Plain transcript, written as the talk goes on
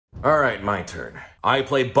Alright, my turn. I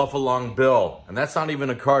play Buffalong Bill, and that's not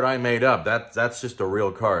even a card I made up. That's just a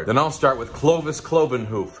real card. Then I'll start with Clovis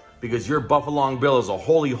Clovenhoof. Because your Buffalong Bill is a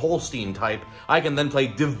Holy Holstein type, I can then play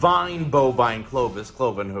Divine Bovine Clovis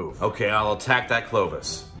Clovenhoof. Okay, I'll attack that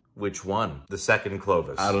Clovis. Which one? The second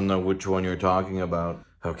Clovis. I don't know which one you're talking about.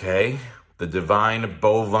 Okay. The Divine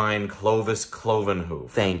Bovine Clovis Clovenhoof.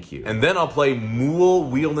 Thank you. And then I'll play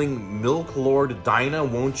Mule-wielding Milk Lord Dinah,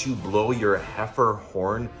 Won't You Blow Your Heifer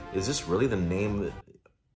Horn? Is this really the name?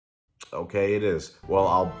 Okay, it is. Well,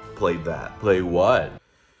 I'll play that. Play what?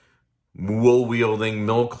 Mule-wielding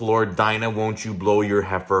Milk Lord Dinah, Won't You Blow Your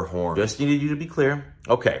Heifer Horn? Just needed you to be clear.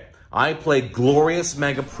 Okay. I play Glorious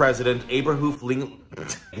Mega President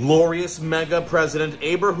Glorious Mega President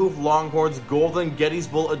Aberhoof Longhorn's Golden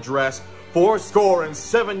Gettysburg Address.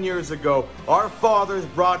 7 years ago, our fathers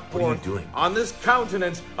brought forth, What are you doing? on this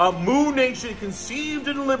continent, a Moo nation conceived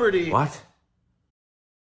in liberty. What?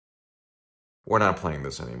 We're not playing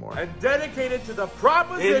this anymore. And dedicated to the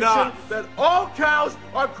proposition Enough. that all cows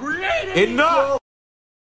are created Enough! equal.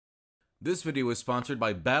 This video is sponsored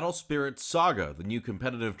by Battle Spirit Saga, the new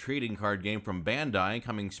competitive trading card game from Bandai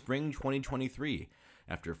coming spring 2023.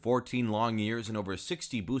 After 14 long years and over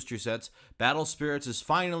 60 booster sets, Battle Spirits is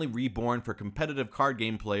finally reborn for competitive card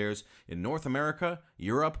game players in North America,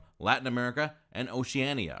 Europe, Latin America, and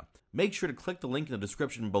Oceania. Make sure to click the link in the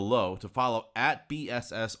description below to follow at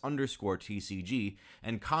BSS_TCG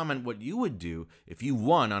and comment what you would do if you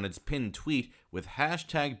won on its pinned tweet with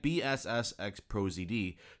hashtag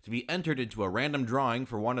BSSXProZD to be entered into a random drawing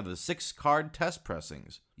for one of the 6 card test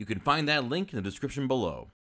pressings. You can find that link in the description below.